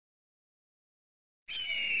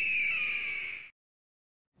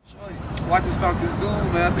I just found this dude,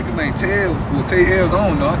 man. I think his name Tails. Well, Tails, I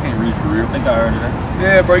don't know. I can't read for real. I think I heard of that.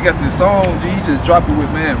 Yeah, bro, he got this song, G. He just dropped it with,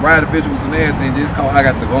 man, Ryder visuals and everything. Just called I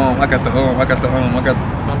got the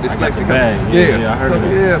dyslexic. Yeah, I heard of that.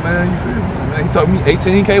 Yeah, man, you feel me? Man, he told me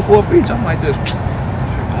 18K for a feature. I might just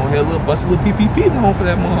go ahead, bust a little PPP loan for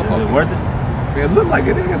that motherfucker. Is it worth it? Man, it look like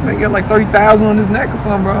it is, man. He got like 30,000 on his neck or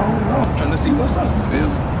something, bro. I don't know. I'm trying to see what's up, you feel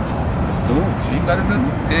me? He better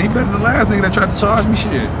than the last nigga that tried to charge me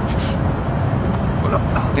shit. What up?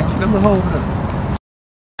 Oh, damn, that little hole up.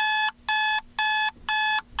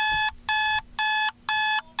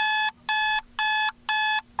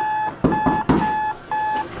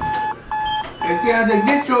 Hey, Canada,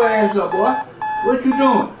 get your ass up, boy. What you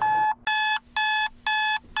doing?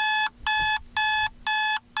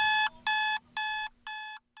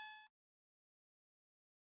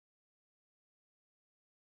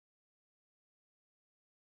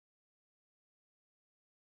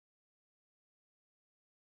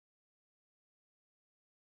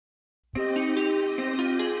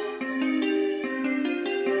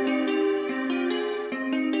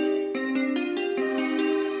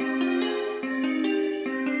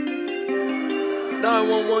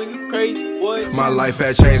 You crazy, boy. My life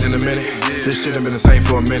had changed in a minute. This shit ain't been the same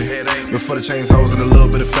for a minute. Before the chains, hoes, and a little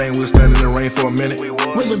bit of fame, we was standing in the rain for a minute.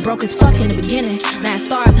 We was broke as fuck in the beginning. Now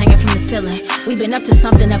stars hanging from the ceiling. We been up to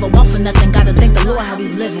something, never want for nothing. Gotta thank the Lord how we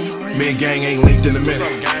living. Me and gang ain't linked in a minute.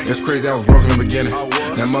 It's crazy, I was broke in the beginning.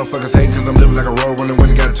 Now motherfuckers hating cause I'm living like a road running when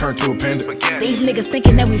it gotta turn to a pendant. These niggas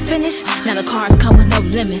thinking that we finished. Now the cars come with no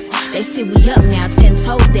limits. They see we up now, 10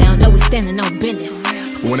 toes down. Know we standing no business.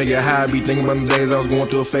 When they get high, I be thinking about the days I was going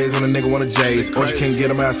through a phase when a nigga wanted J's. Or you can't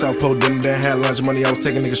get them out South Pole, didn't had lunch money, I was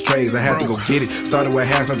taking niggas trays. I had to go get it. Started with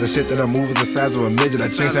hats, not the shit that I move is the size of a midget. I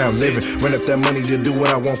changed how I'm living. Run up that money to do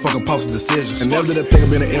what I want, fucking post decisions. And never did I think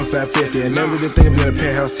of being an M550. And never did I think of being a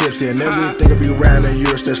penthouse tipsy. And never did I think of being riding a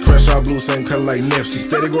Euro that's crushed all blue, same color like Nipsey.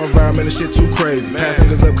 Steady going viral, man, this shit too crazy.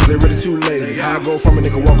 Passing niggas up cause they really too lazy. How I go from a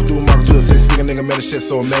nigga walking through a market to a 6-figure nigga, man, this shit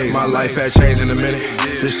so amazing. My life had changed in a minute.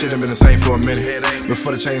 This shit ain't been the same for a minute.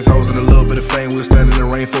 Before the chains, hoes, and a little bit of fame, we was standing in the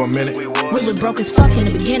rain for a minute. We was broke as fuck in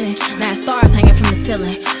the beginning. Now stars hanging from the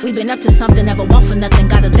ceiling. We been up to something, never want for nothing.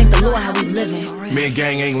 Gotta thank the Lord how we living. Me and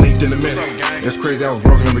gang ain't linked in a minute. It's crazy, I was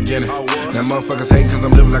broke in the beginning. Now motherfuckers hating cause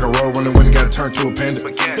I'm living like a road running when it gotta turn to a pendant.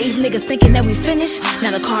 These niggas thinking that we finished.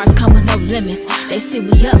 Now the cars come with no limits. They see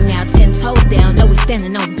we up now, 10 toes down. Know we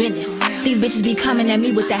standing no business. These bitches be coming at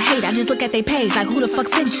me with that hate. I just look at they page like who the fuck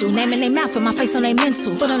sent you? Name in their mouth and my face on their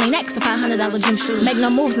mental. Foot on their necks and $500 gym shoes. Make no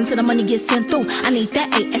moves until the money gets sent through. I need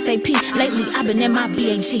that ASAP. Lately I've been in my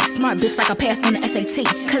BAG. Smart bitch like I passed on the SAT.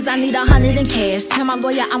 Cause I need 100 in cash. Tell my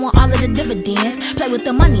lawyer I want all of the dividends. Play with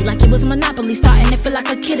the money like it was Monopoly. Starting to feel like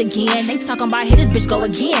a kid again. They talking about here this bitch go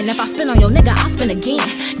again. If I spend on your nigga, I'll spend again.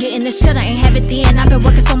 Getting this cheddar ain't have it then. I've been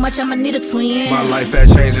working so much I'ma need a twin. My life had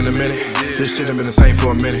changed in a minute. This shit ain't been the same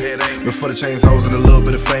for a minute. Before the chains, hoes, and a little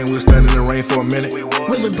bit of fame, we was standing in the rain for a minute.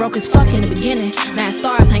 We was broke as fuck in the beginning. Now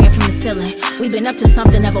stars hanging from the ceiling. We been up to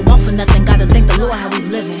something, never want for nothing. Gotta thank the Lord how we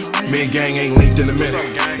living. Me and gang ain't linked in a minute.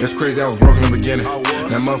 It's crazy, I was broke in the beginning.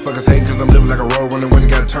 Now motherfuckers hating cause I'm living like a road running when it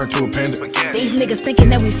gotta turn to a pendant. These niggas thinking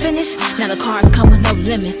that we finished. Now the cars come with no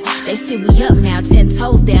limits. They see we up now, 10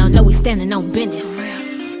 toes down. Know we standing no business.